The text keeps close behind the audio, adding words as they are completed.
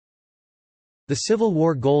The Civil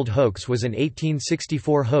War gold hoax was an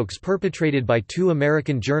 1864 hoax perpetrated by two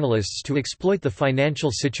American journalists to exploit the financial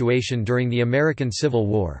situation during the American Civil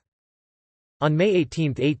War. On May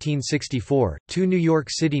 18, 1864, two New York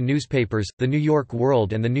City newspapers, the New York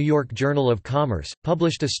World and the New York Journal of Commerce,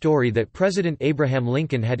 published a story that President Abraham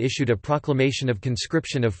Lincoln had issued a proclamation of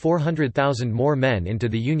conscription of 400,000 more men into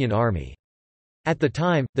the Union Army. At the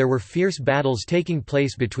time, there were fierce battles taking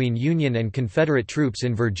place between Union and Confederate troops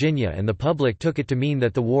in Virginia, and the public took it to mean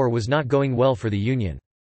that the war was not going well for the Union.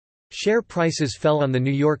 Share prices fell on the New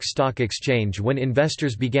York Stock Exchange when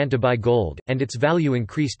investors began to buy gold, and its value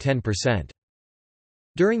increased 10%.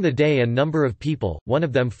 During the day, a number of people, one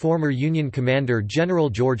of them former Union Commander General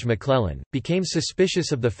George McClellan, became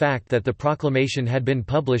suspicious of the fact that the proclamation had been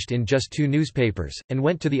published in just two newspapers, and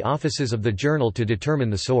went to the offices of the Journal to determine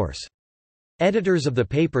the source. Editors of the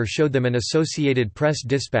paper showed them an Associated Press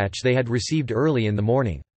dispatch they had received early in the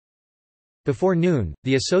morning. Before noon,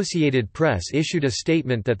 the Associated Press issued a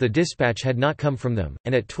statement that the dispatch had not come from them,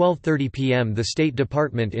 and at 12:30 p.m. the State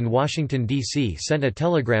Department in Washington, D.C. sent a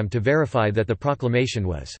telegram to verify that the proclamation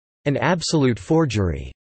was an absolute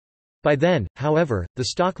forgery. By then, however, the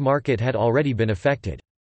stock market had already been affected.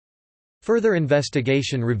 Further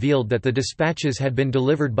investigation revealed that the dispatches had been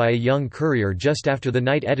delivered by a young courier just after the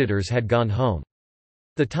night editors had gone home.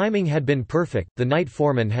 The timing had been perfect. The night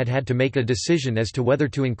foreman had had to make a decision as to whether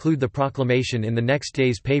to include the proclamation in the next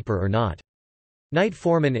day's paper or not. Night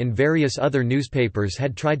foremen in various other newspapers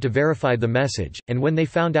had tried to verify the message, and when they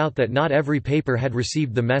found out that not every paper had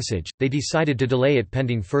received the message, they decided to delay it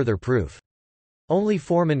pending further proof. Only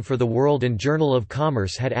foremen for the World and Journal of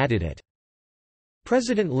Commerce had added it.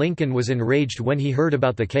 President Lincoln was enraged when he heard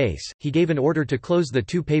about the case. He gave an order to close the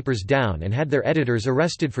two papers down and had their editors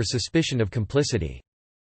arrested for suspicion of complicity.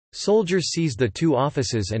 Soldiers seized the two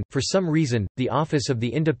offices and, for some reason, the office of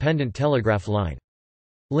the Independent Telegraph Line.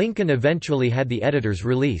 Lincoln eventually had the editors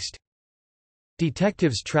released.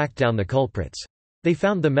 Detectives tracked down the culprits. They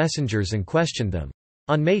found the messengers and questioned them.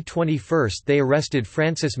 On May 21 they arrested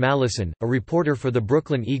Francis Mallison, a reporter for the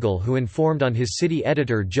Brooklyn Eagle who informed on his city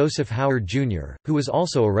editor Joseph Howard, Jr., who was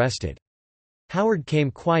also arrested. Howard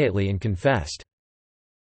came quietly and confessed.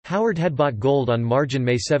 Howard had bought gold on margin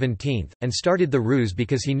May 17, and started the ruse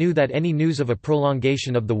because he knew that any news of a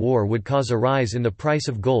prolongation of the war would cause a rise in the price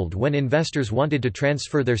of gold when investors wanted to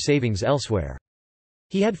transfer their savings elsewhere.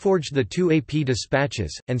 He had forged the two AP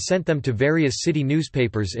dispatches, and sent them to various city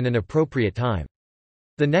newspapers in an appropriate time.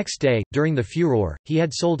 The next day, during the furor, he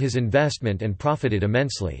had sold his investment and profited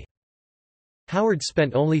immensely. Howard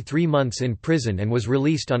spent only 3 months in prison and was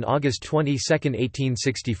released on August 22,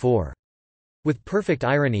 1864. With perfect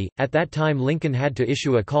irony, at that time Lincoln had to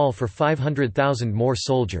issue a call for 500,000 more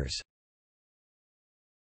soldiers.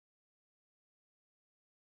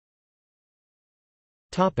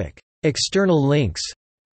 External links.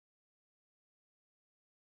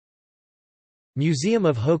 Museum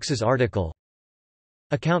of Hoaxes article.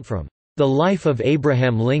 Account from The Life of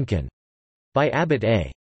Abraham Lincoln by Abbott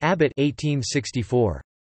A. Abbott 1864.